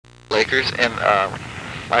speakers, and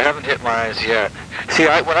I haven't hit my eyes yet. See,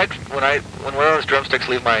 when one of those drumsticks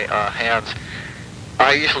leave my hands,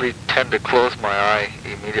 I usually tend to close my eye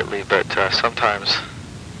immediately, but sometimes,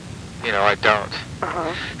 I don't.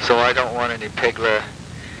 So I don't want any pigla.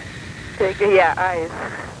 Yeah, eyes.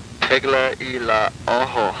 Pigla y la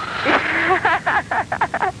ojo.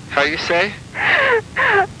 How you say?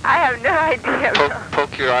 I have no idea.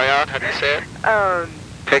 Poke your eye out. How do you say it?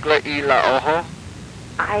 Pigla y la ojo.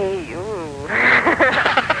 Ooh.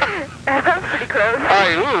 That sounds pretty close.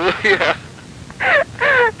 Ooh, yeah.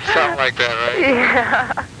 Something like that, right?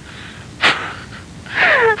 Yeah.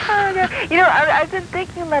 Oh, no. I've been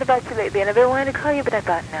thinking a lot about you lately, and I've been wanting to call you, but I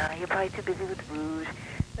thought, no, you're probably too busy with booze.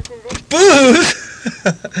 Booze?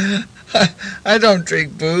 I don't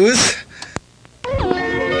drink booze.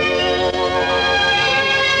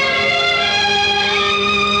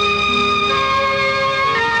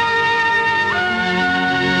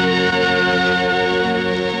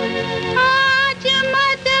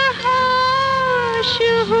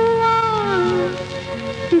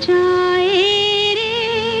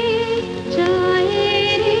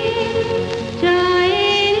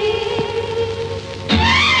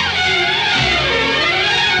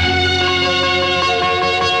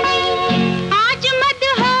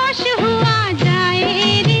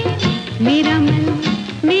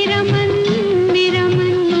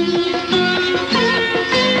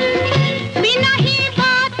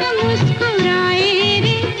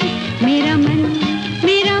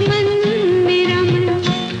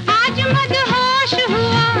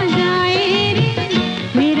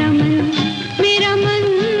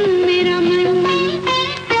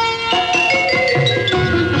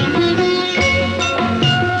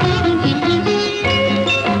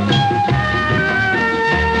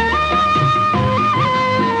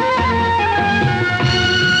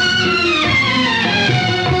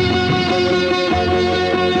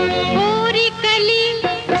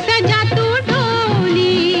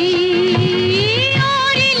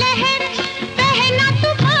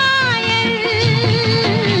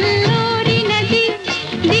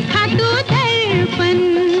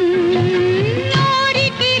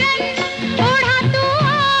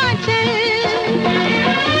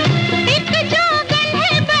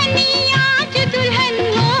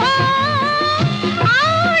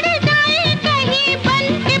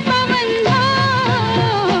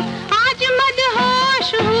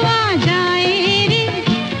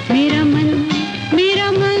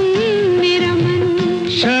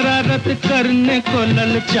 करने को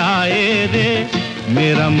ललचाए रे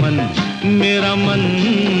मेरा मन मेरा मन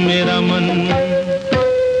मेरा मन।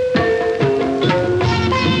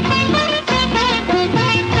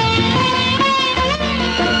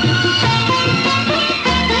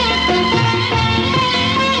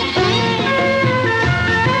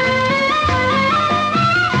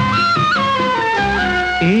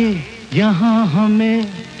 यहाँ हमें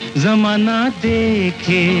जमाना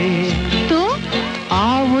देखे तो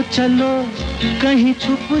आओ चलो कहीं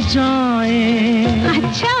छुप जाएं।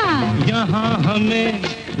 अच्छा यहाँ हमें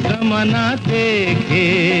जमाना देखे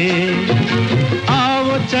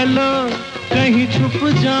आओ चलो कहीं छुप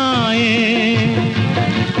जाएं।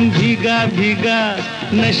 भीगा भीगा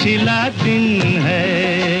नशीला दिन है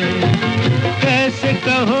कैसे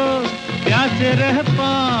कहो प्यासे रह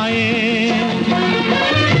पाए।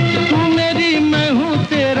 तू मेरी मैं हूँ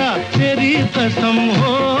तेरा तेरी कसम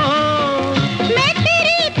हो मैं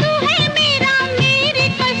तेरी तू है मेरा मेरी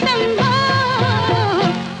कसम हो।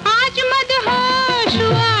 आज मदहोश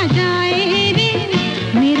आ जाए रे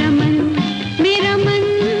मेरा मन मेरा मन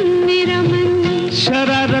मेरा मन।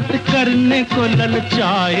 शरारत करने को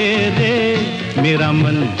ललचाए रे मेरा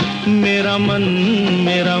मन मेरा मन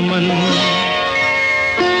मेरा मन।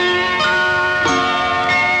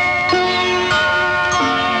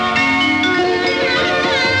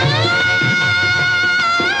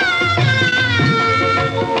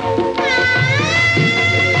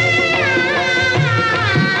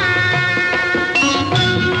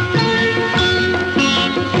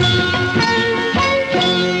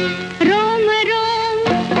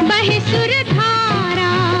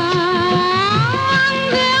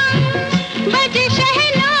 बजे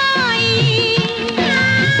शहनाई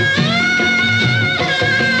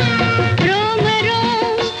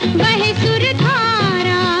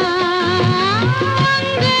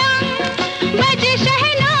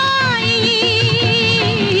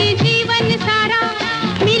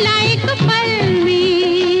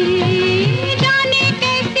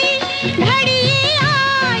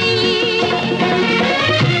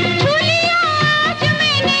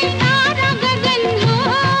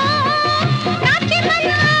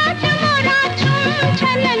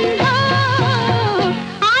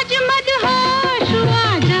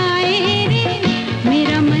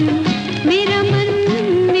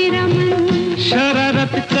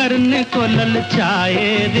को ललचाए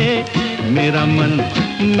रे मेरा मन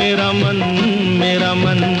मेरा मन मेरा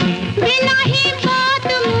मन बिना ही बात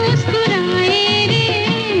मुस्कुराए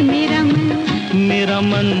रे मेरा मन मेरा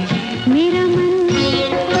मन मेरा मन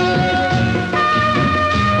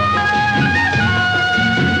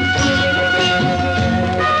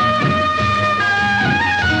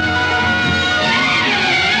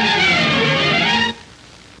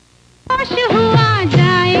होश हुआ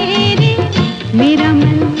जाए रे मेरा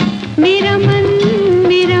मन मेरा मन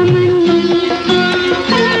मेरा मन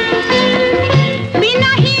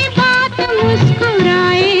बिना ही बात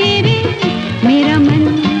मुस्कुराए रे मेरा मन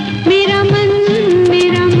मेरा मन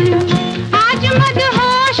मेरा मन आज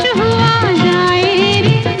मदहोश हुआ जाए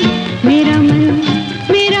रे मेरा मन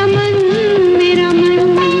मेरा मन मेरा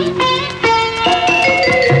मन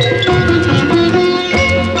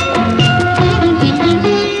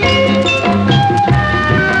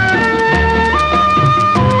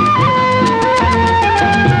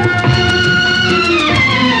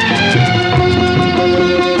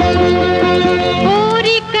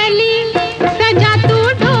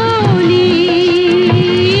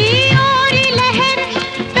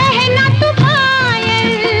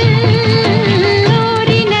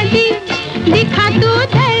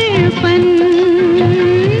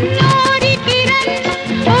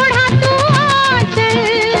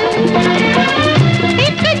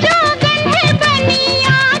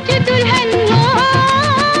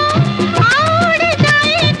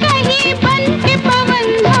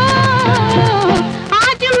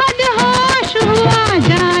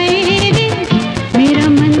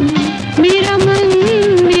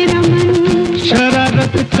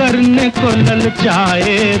करने को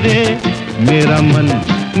ललचाए रे मेरा मन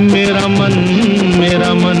मेरा मन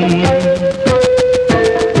मेरा मन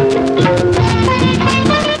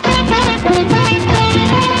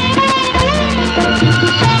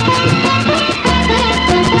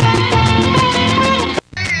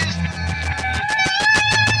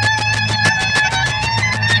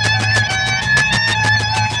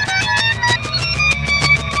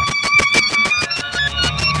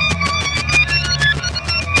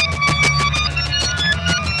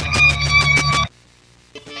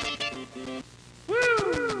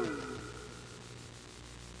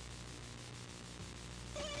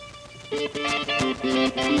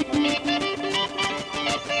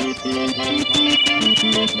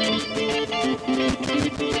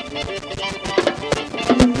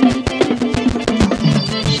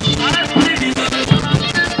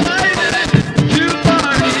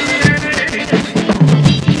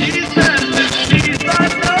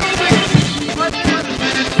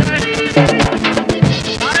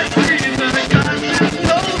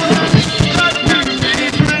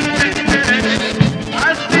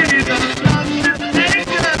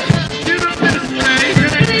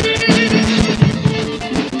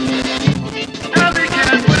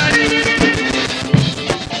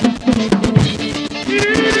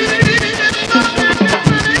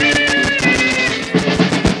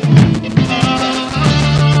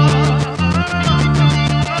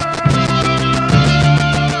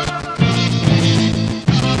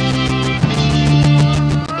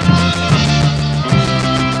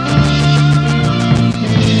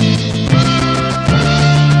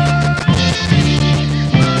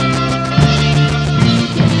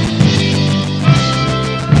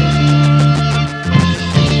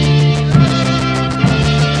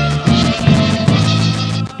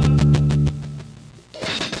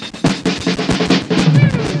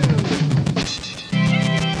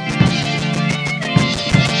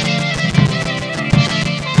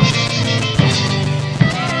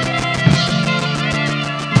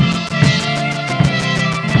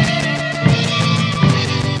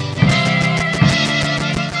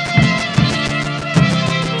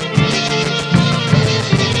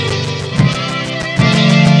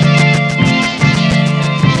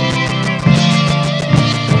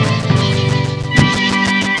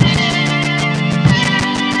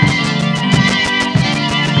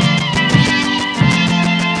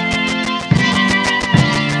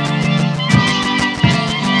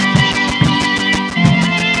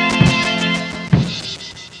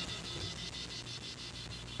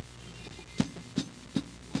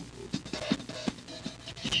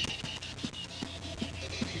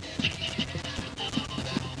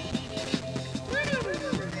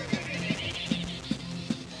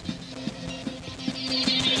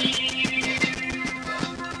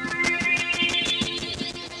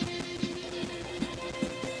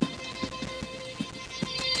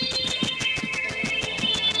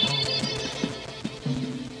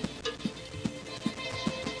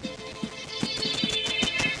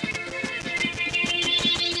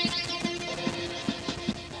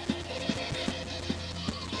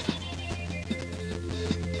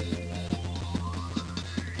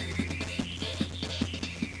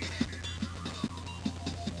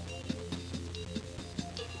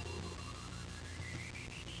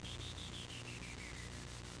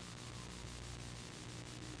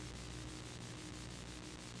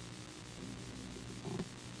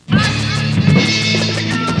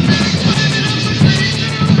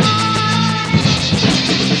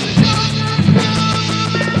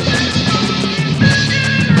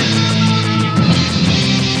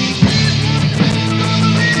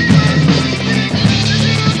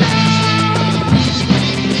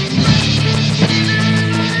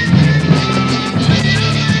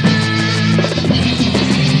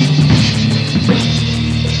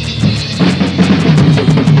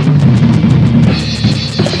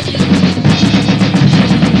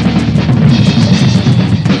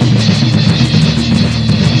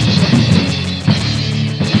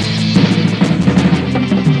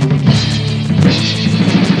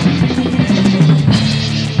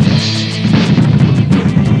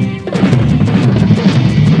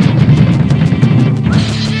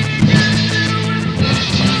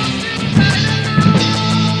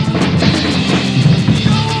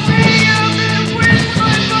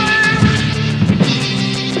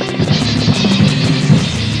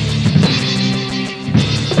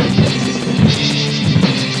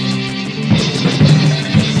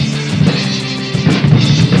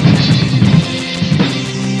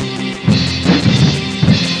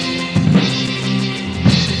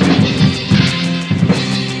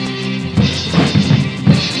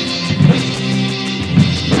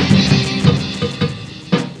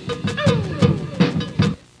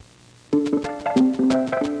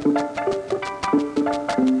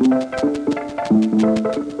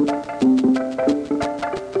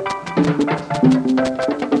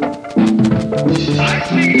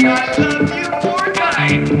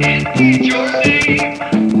need your name.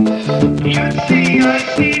 You'd see I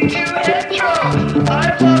see to head draw.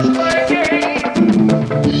 I've lost my game.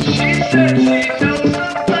 She said she knows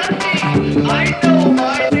about me. I know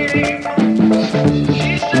my name.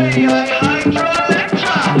 She say I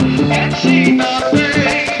hydroelectra, and she not me.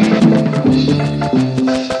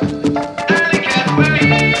 And I can't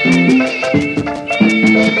wait.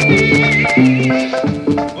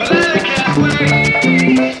 Well, I can't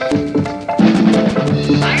wait.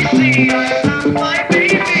 I see I love my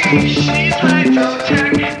baby. She's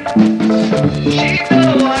hydrotech. She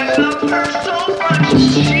know I love her so much.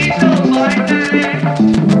 She know my name.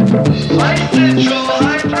 My central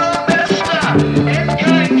hydromesta and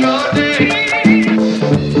hydro name.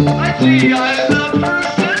 I see I love her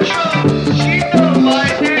central. She know my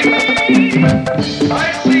name.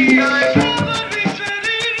 I see I probably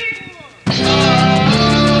city.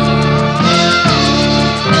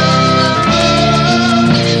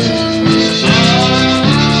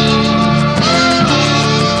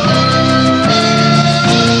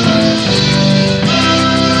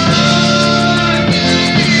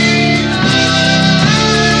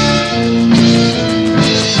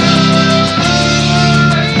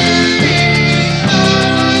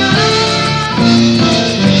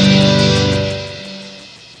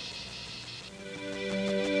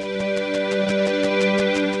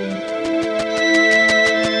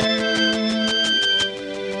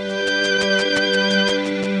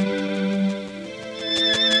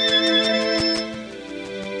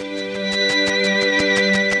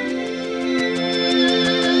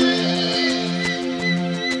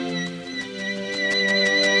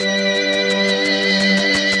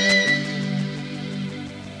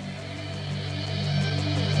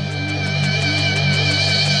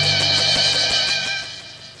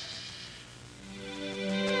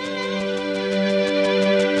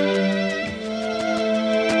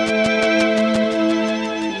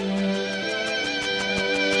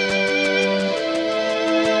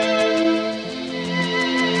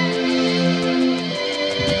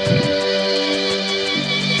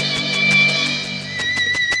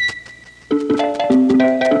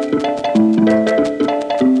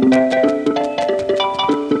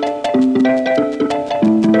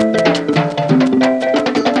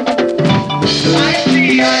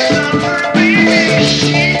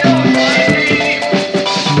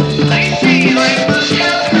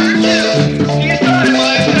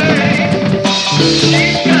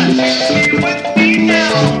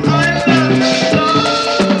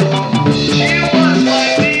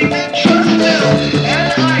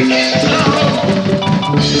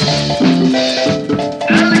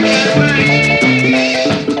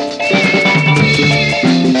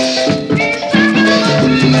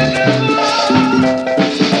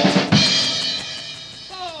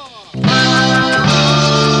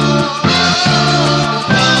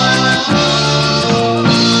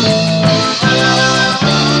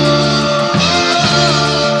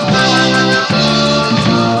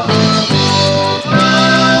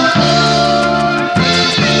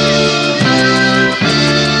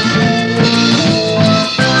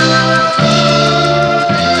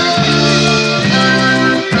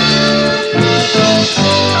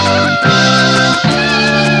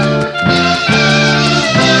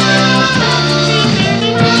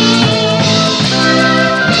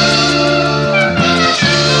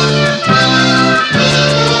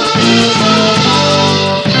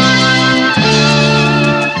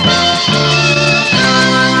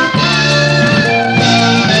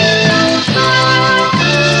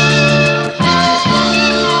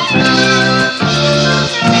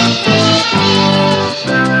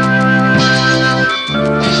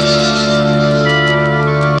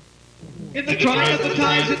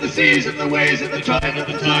 seas and the ways and the trying of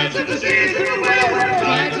the times and the seas and the ways and the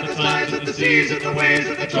trying of the times and the seas and the ways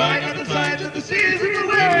and the trying of the times and the seas and the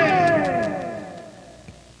ways.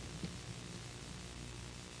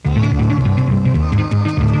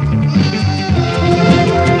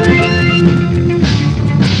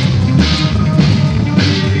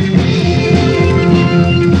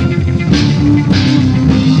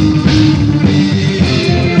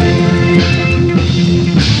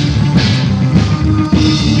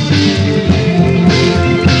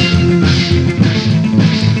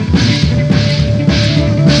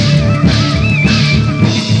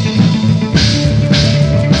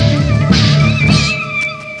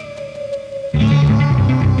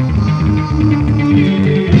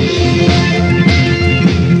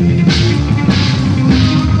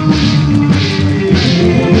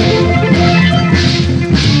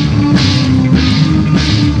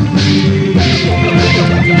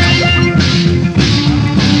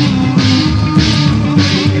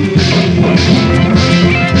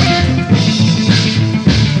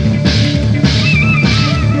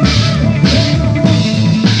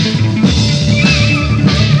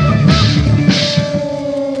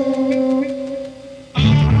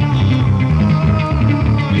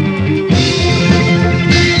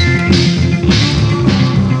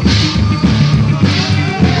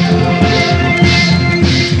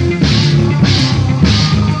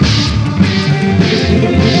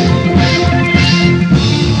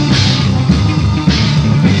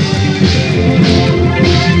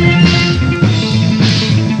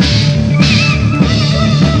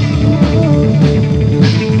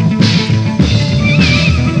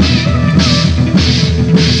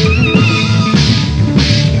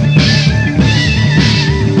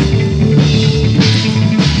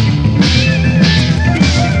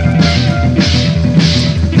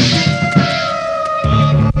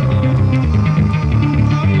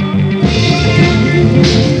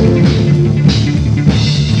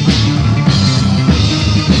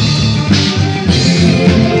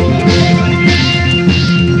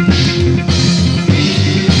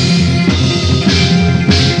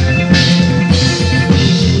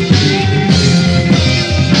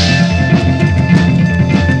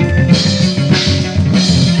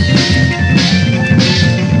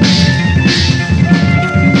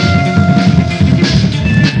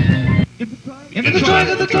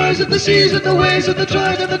 ties and the seas and the ways and the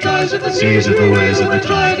tide and the ties and the seas and the ways and the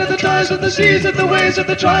tide and the ties and the seas and the ways and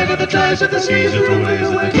the tide and the ties and the seas and the ways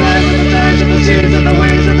and the tide and the ties and the seas and the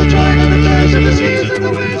ways and the tide and the ties and the seas and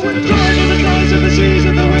the ways and the tide and the ties and the seas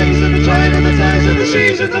and the ways and the tide and the ties and the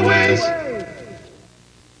seas and the ways.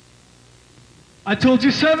 I told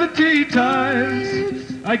you 17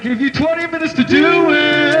 times. I gave you 20 minutes to do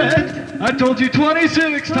it. I told you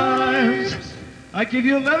 26 times. I gave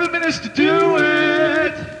you 11 minutes to do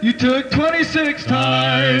it. You took 26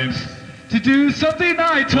 times to do something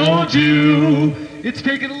I told you. It's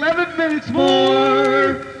taken 11 minutes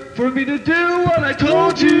more for me to do what I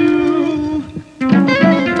told you.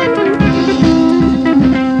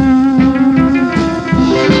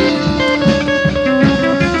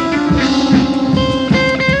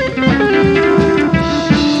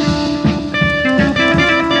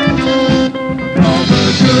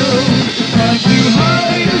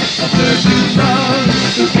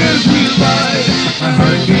 My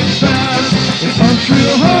heart beats fast, it pumps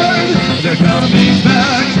real hard. They're coming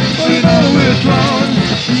back, but you know it's wrong.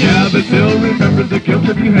 Yeah, but they'll remember the guilt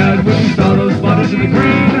that you had when you saw those bodies in the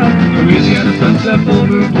greenhouse. Louisiana sunset, full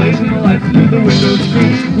moon blazing the lights through the window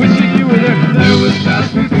screen. Wishing you were there. There was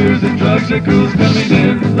fast food, beers, and drugs and girls coming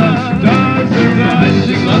in. The dozens of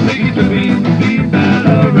icing, love making to be bad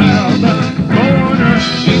around the corner.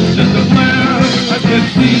 It's just a flare, I can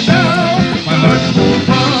see now. My heart's full of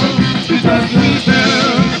love. She's not sweet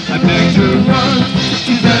there. I begged her once.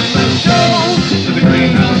 She said, let's go to the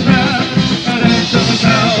greenhouse rat at Aunt Sophia's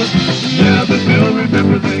house. Yeah, but they'll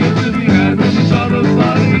remember the instant we had when we saw those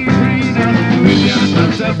bodies in the greenhouse. Louisiana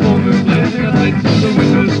sunset, full moon blazing, the lights through the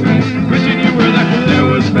window screen. Wishing you were there. There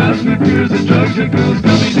was fast food, beers, and drugs and girls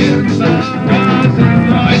coming in. The dozens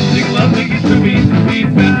of icing, love making to be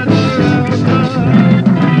bad around the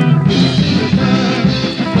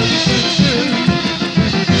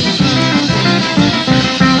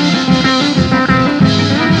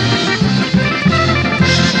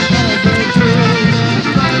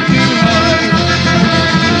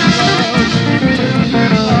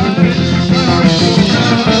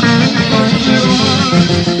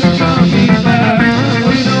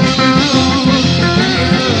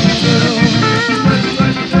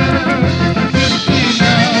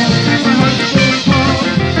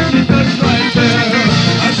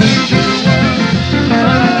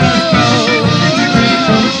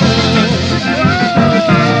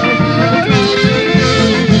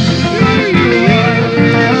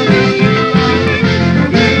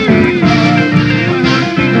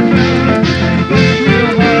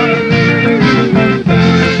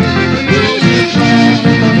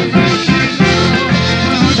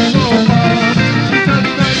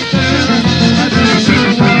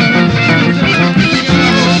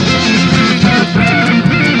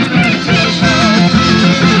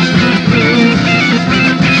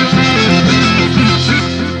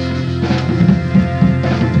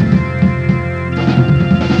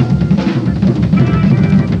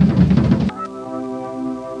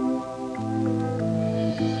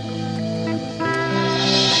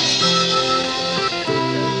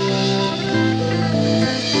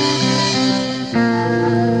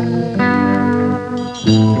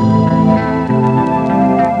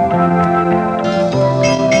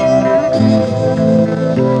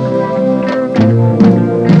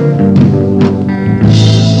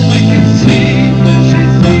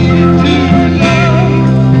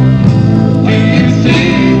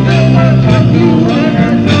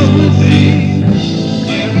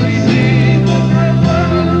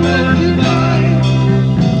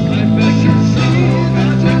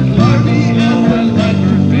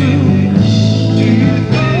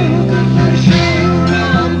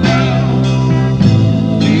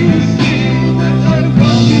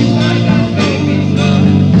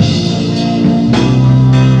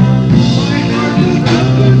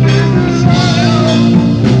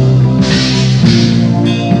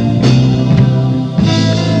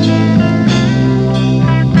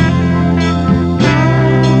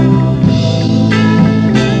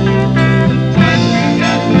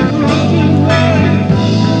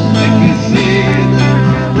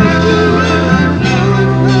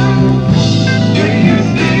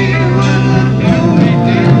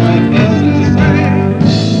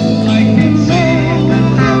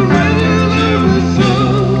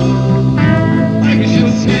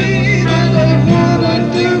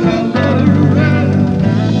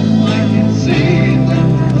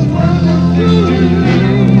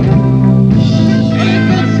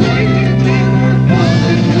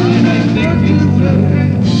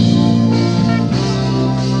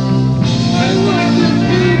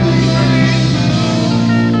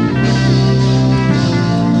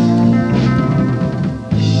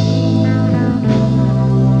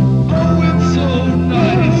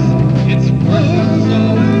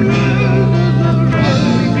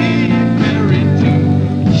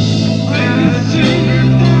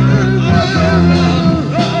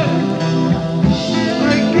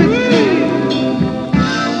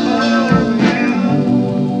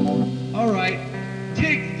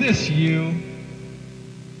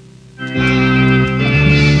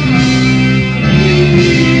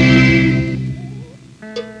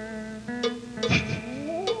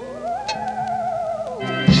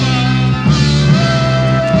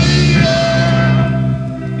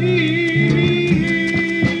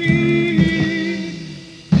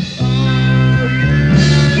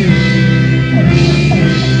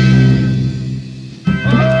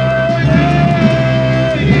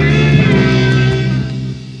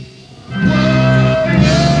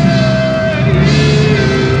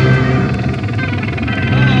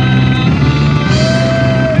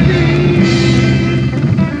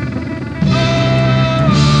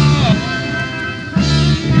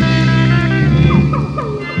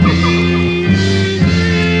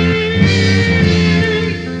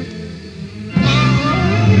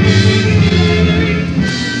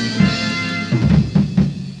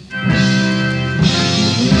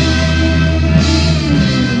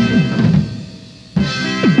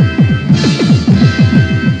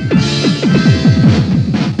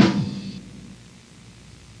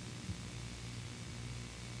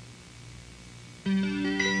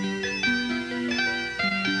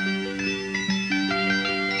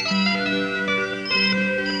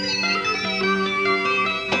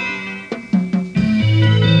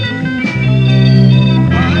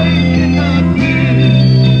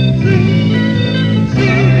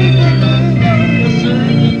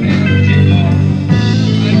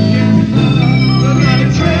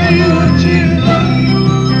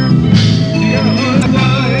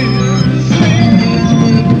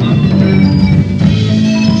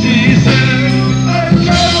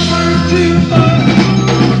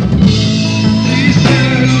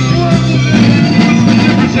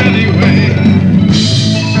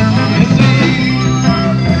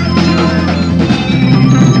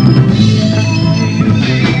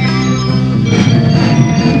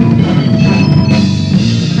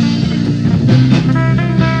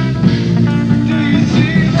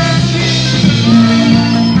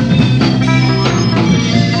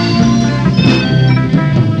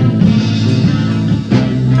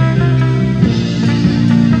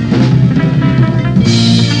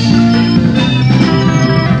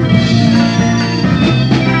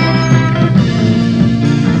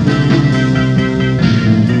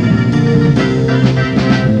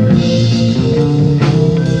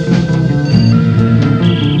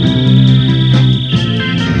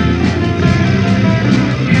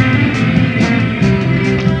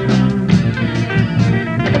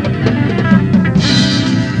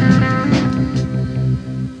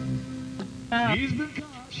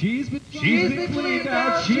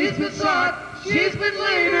She's been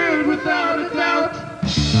later without a doubt.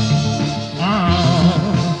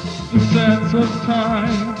 Ah, the sense of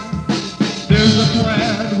time. There's a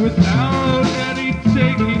plan without any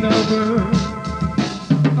taking over.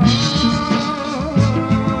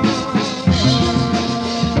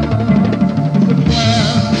 It's a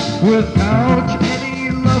plan without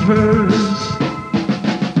any lovers.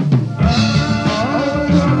 All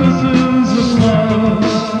promises of love.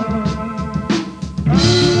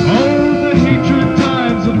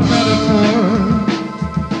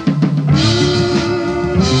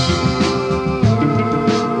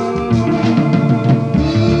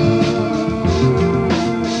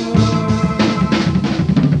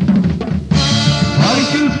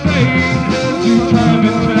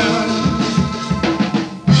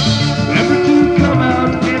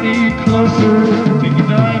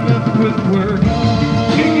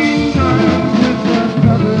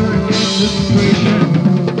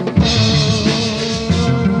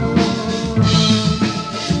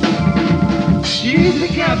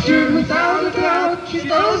 Captured without a doubt, she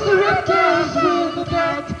knows the reptiles will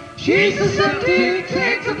adapt. She's a septic,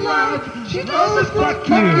 takes a blood. She knows the fuck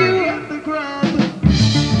you and the grab.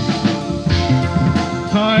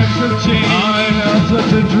 Times have changed. I have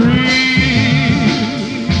such a dream.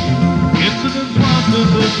 It's an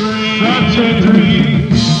impossible dream. Such a dream.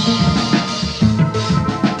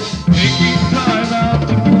 Taking time out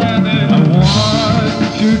to plan it. I want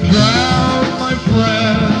to drown my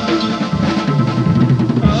friend.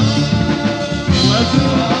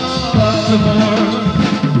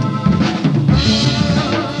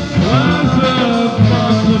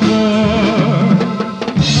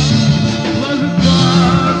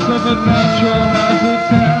 Natural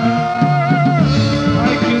habitat.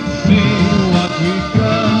 I can see what we've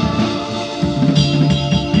done.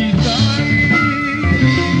 She's dying.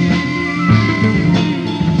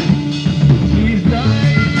 She's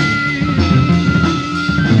dying.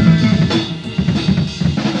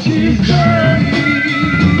 She's dying.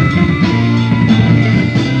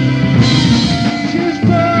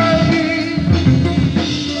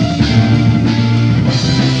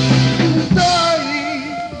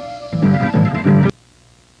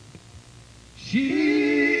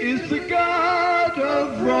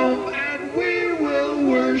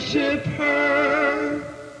 Worship her.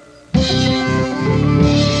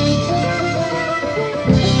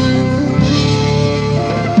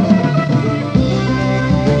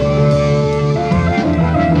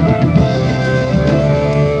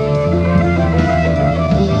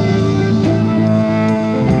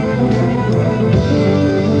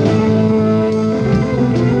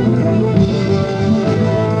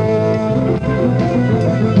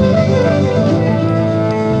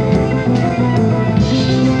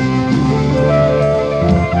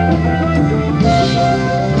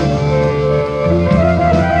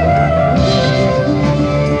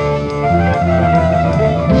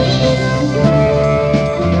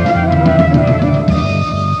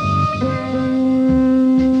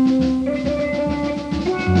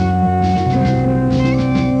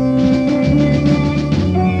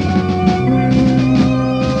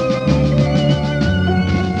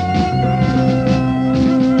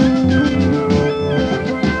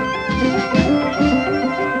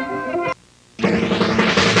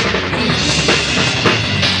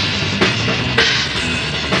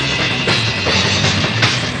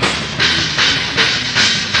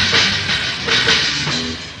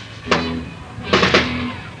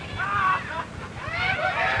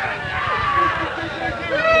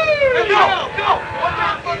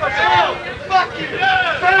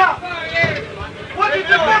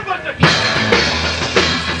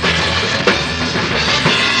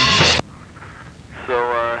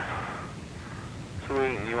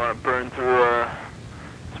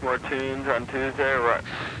 on Tuesday or what?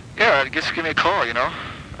 Yeah, just give me a call, you know.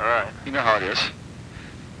 All right. You know how it is.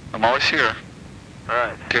 I'm always here. All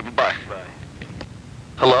right. Okay, bye-bye. Bye.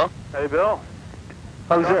 Hello? Hey, Bill.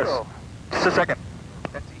 Who's this? Hello. Just a second.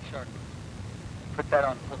 That's E-sharp. Put that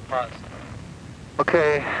on full pause.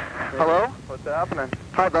 Okay. Hello? What's happening?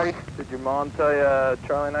 Hi, buddy. Did your mom tell you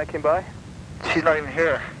Charlie and I came by? She's not even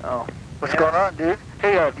here. Oh. What's going on, dude?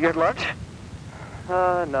 Hey, do you have lunch?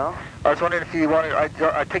 No. I was wondering if you wanted.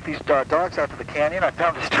 I take these dogs out to the canyon. I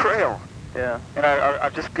found this trail. Yeah. And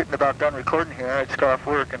I'm just getting about done recording here. I just got off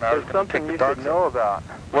work, and I was There's going to take something the you dogs should know about.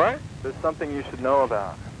 What? There's something you should know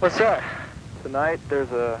about. What's that? Tonight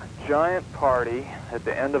there's a giant party at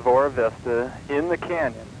the end of Ora Vista in the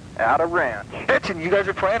canyon at a ranch. Hitchin, you guys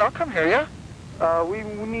are playing? I'll come here, yeah? We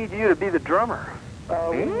need you to be the drummer.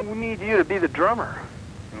 Me? We need you to be the drummer.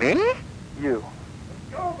 Me? You.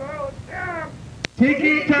 Go, girl, jam!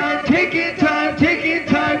 Taking time, taking time, taking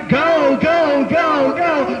time, go, go, go,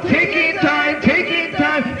 go. Taking time, taking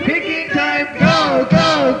time, taking time, go,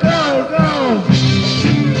 go, go, go.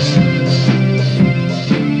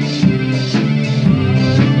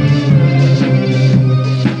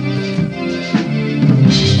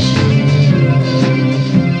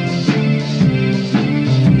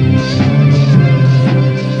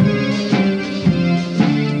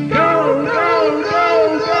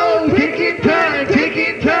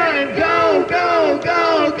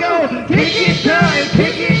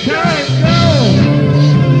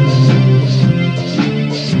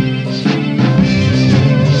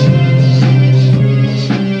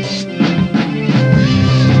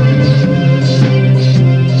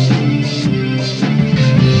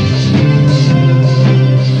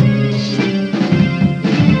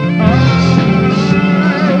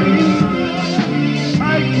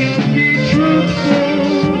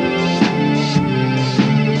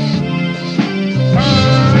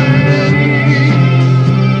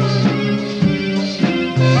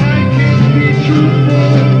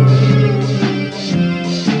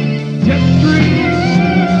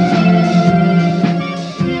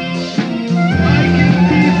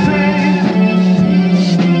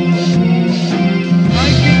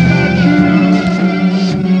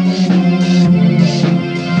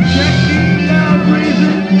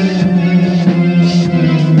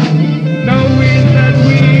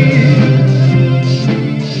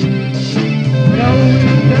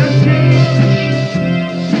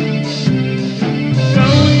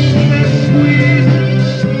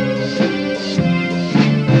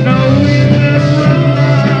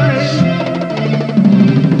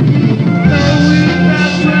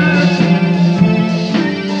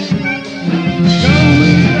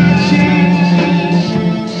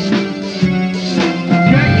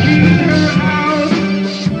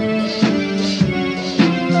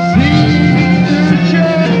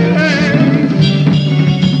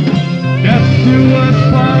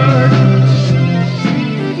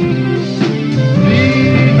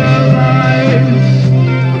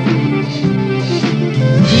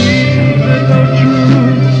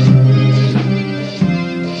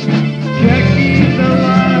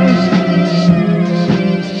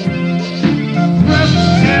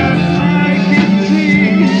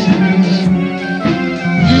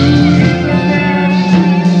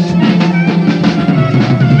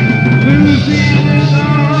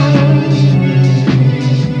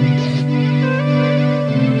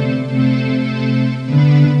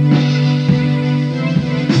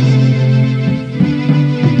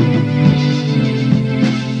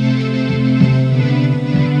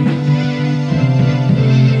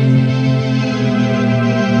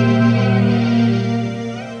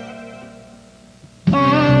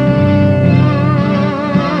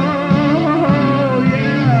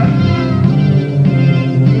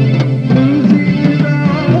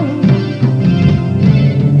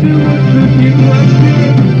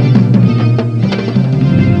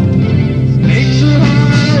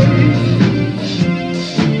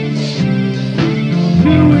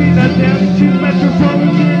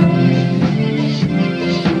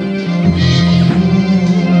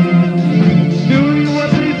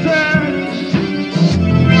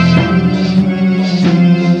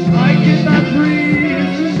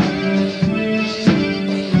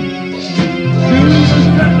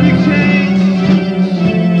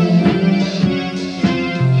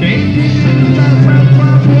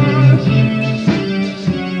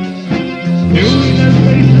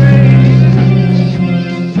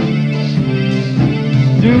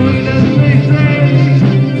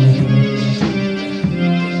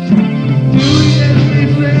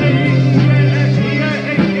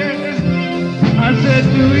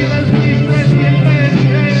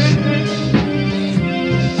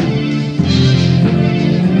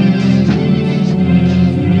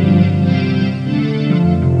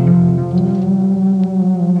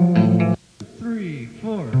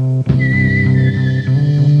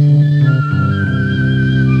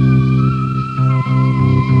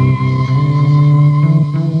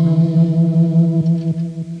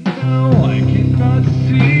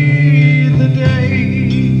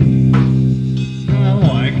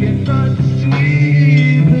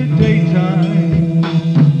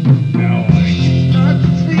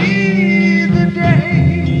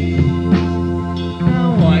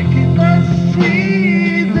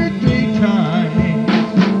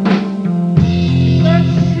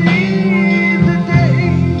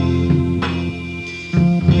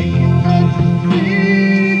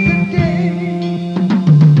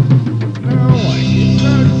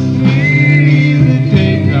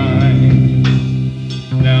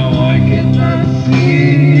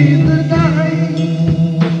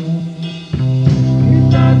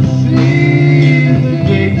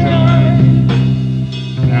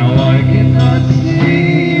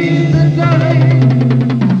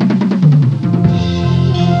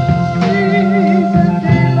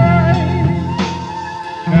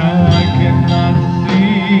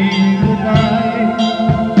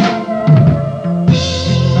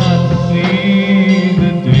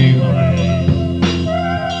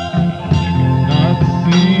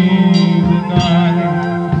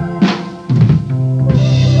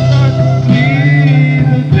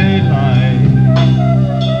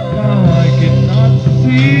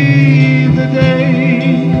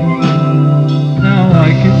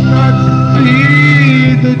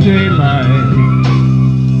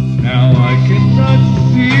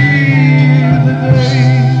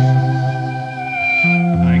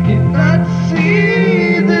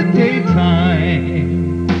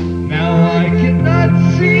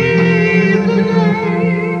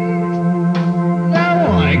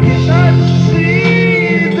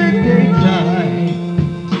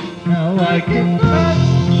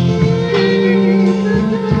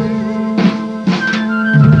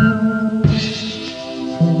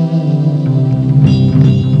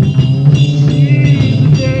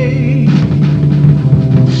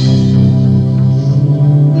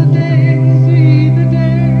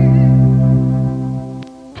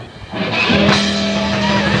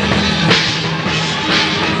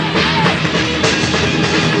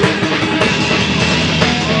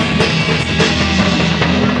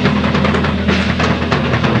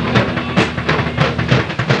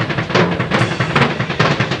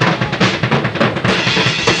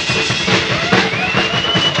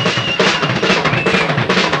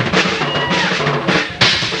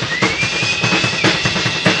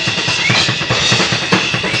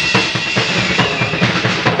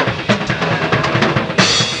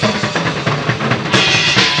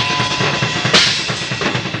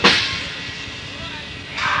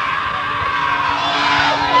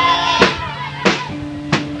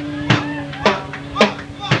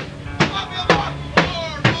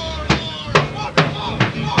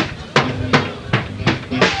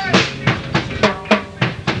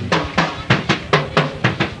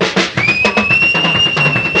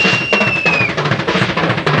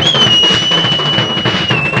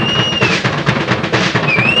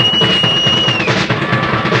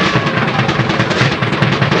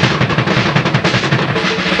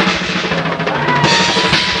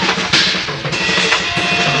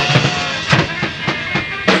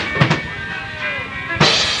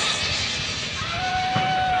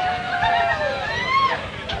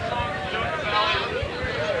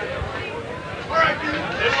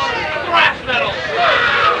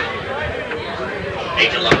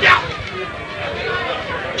 Agent, look out!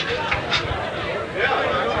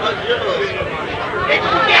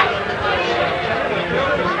 Agent, look out!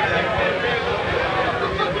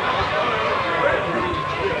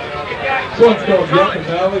 This one's called Yucca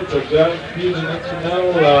Valley, but that music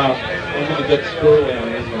instrumental, I'm going to get squirrely on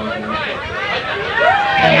this one.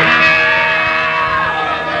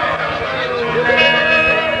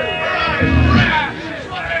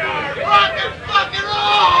 Rock and fucking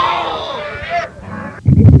roll!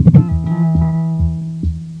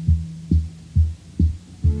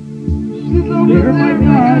 Dear my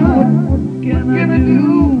God, what can I do?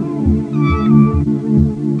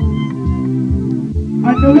 I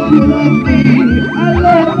know she loves me, I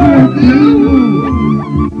love her too.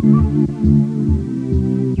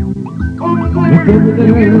 Over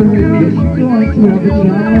there, she's going to have a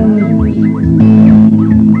challenge.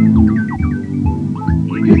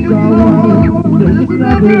 You saw one, there's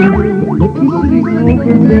another, look who's sitting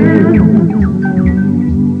over there.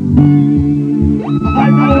 I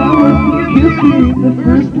know I was kissing the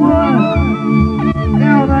first one,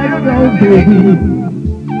 now I know, baby.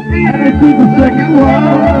 And I see the second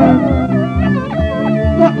one.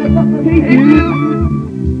 Hey, dude.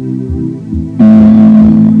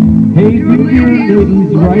 Hey, dude,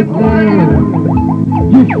 ladies right there.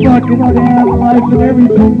 You're fucking damn life and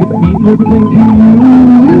everything but mean everything to you.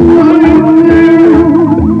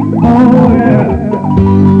 Oh, yeah.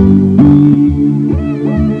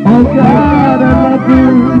 Oh, God, I love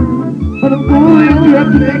you. But I'm going to have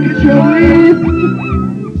to make a choice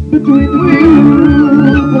between the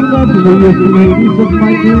two. The loveliest ladies of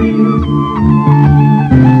my dreams.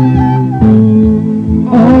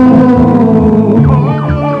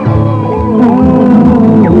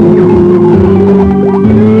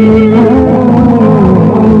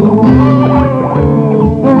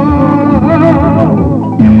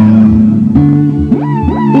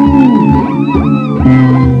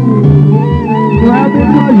 Grab it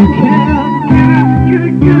all you can. Get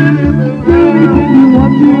it in the do anything you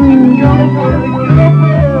want to.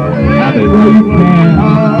 Have it where you can.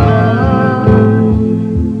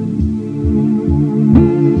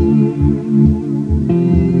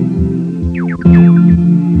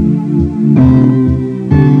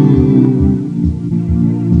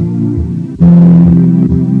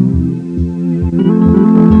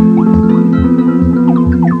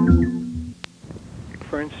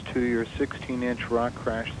 Reference to your 16-inch rock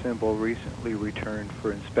crash cymbal recently returned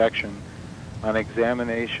for inspection. On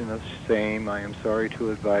examination of same, I am sorry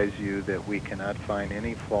to advise you that we cannot find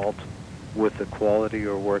any fault with the quality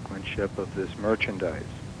or workmanship of this merchandise.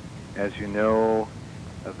 As you know,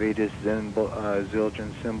 Elovitz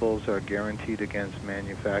Zildjian cymbals are guaranteed against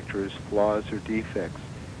manufacturer's flaws or defects,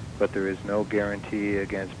 but there is no guarantee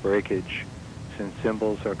against breakage. Since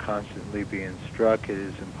cymbals are constantly being struck, it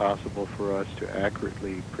is impossible for us to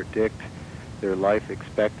accurately predict their life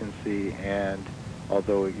expectancy, and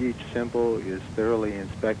although each cymbal is thoroughly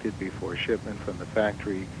inspected before shipment from the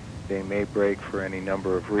factory, they may break for any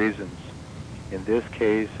number of reasons. In this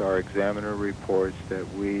case, our examiner reports that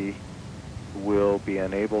we will be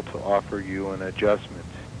unable to offer you an adjustment.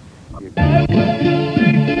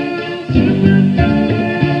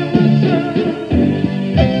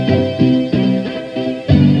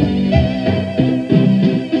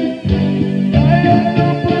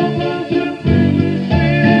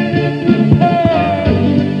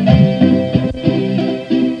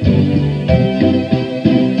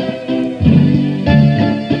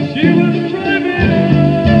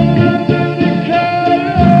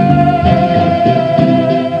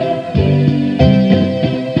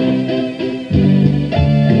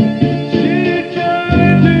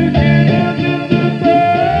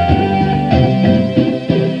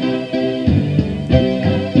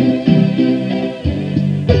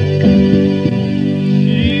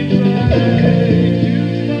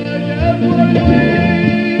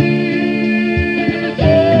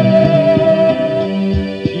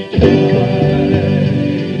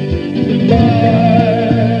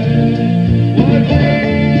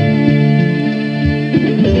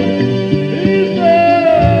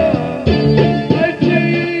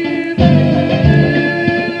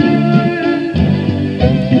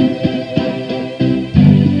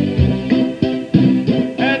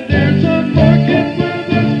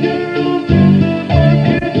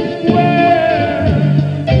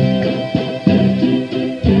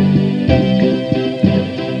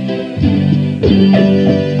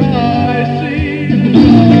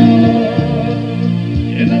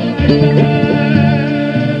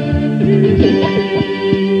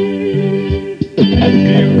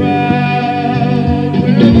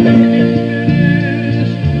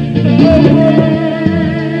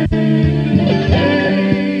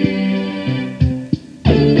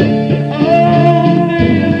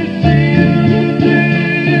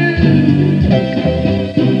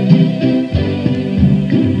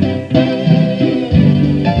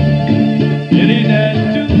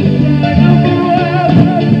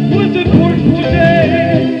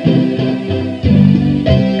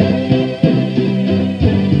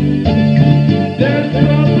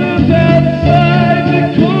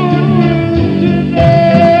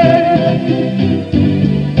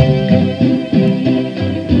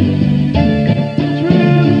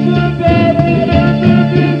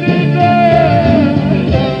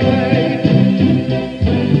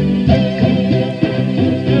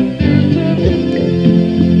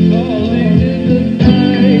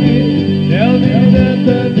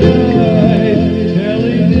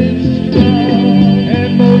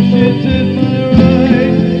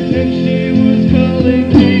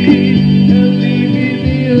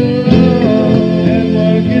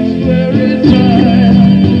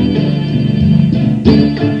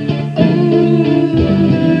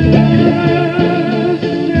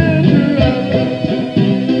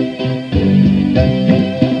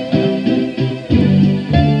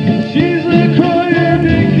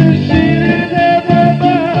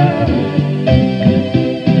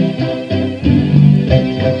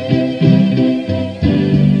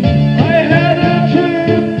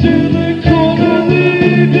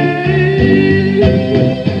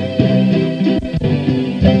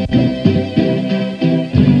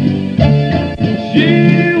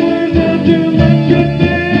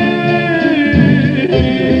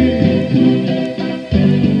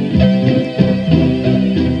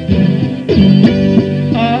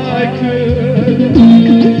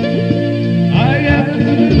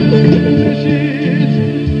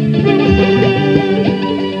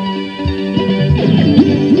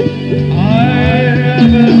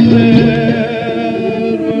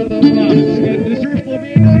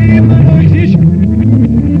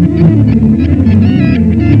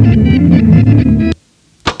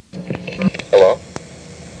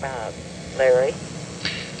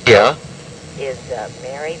 Yeah? Is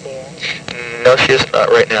Mary there? No, she is not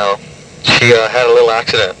right now. She had a little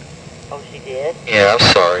accident. Oh, she did? Yeah, I'm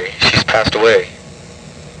sorry. She's passed away.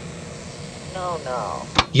 No, no.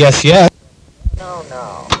 Yes, yes. No,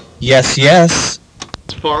 no. Yes, yes.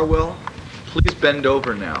 Farwell, please bend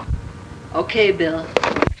over now. Okay, Bill.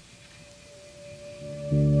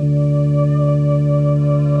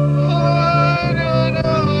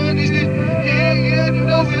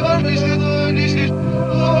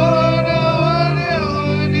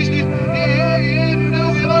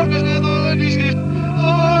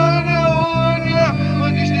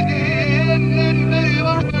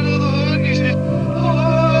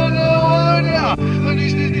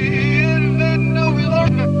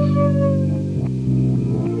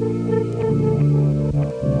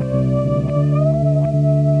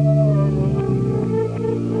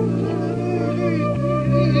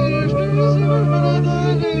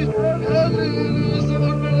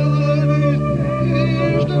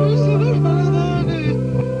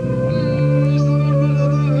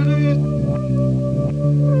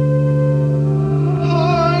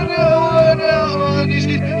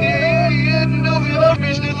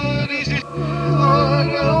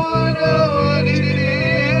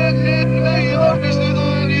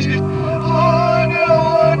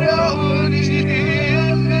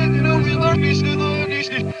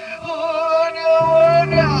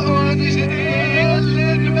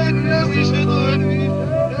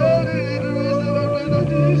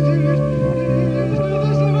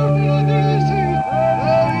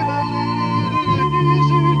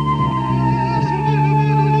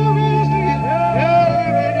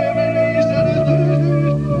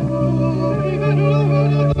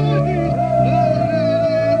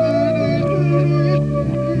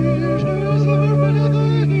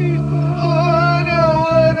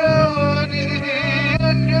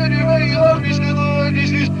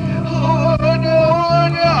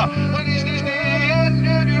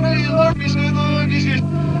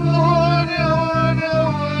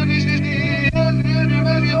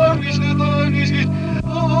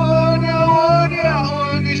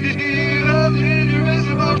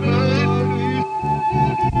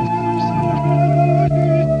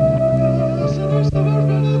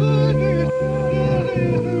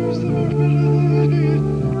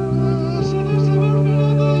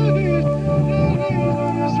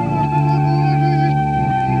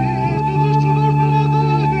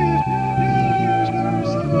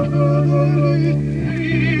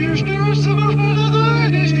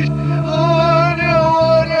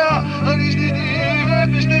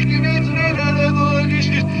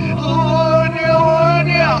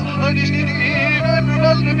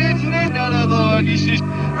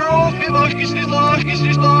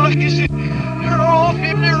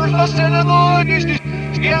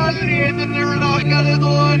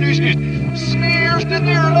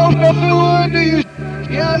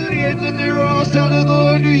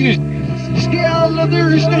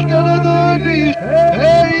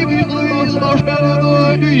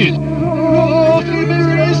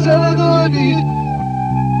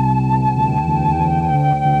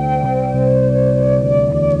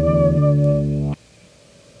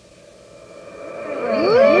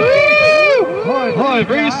 Hi,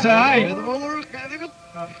 very sad.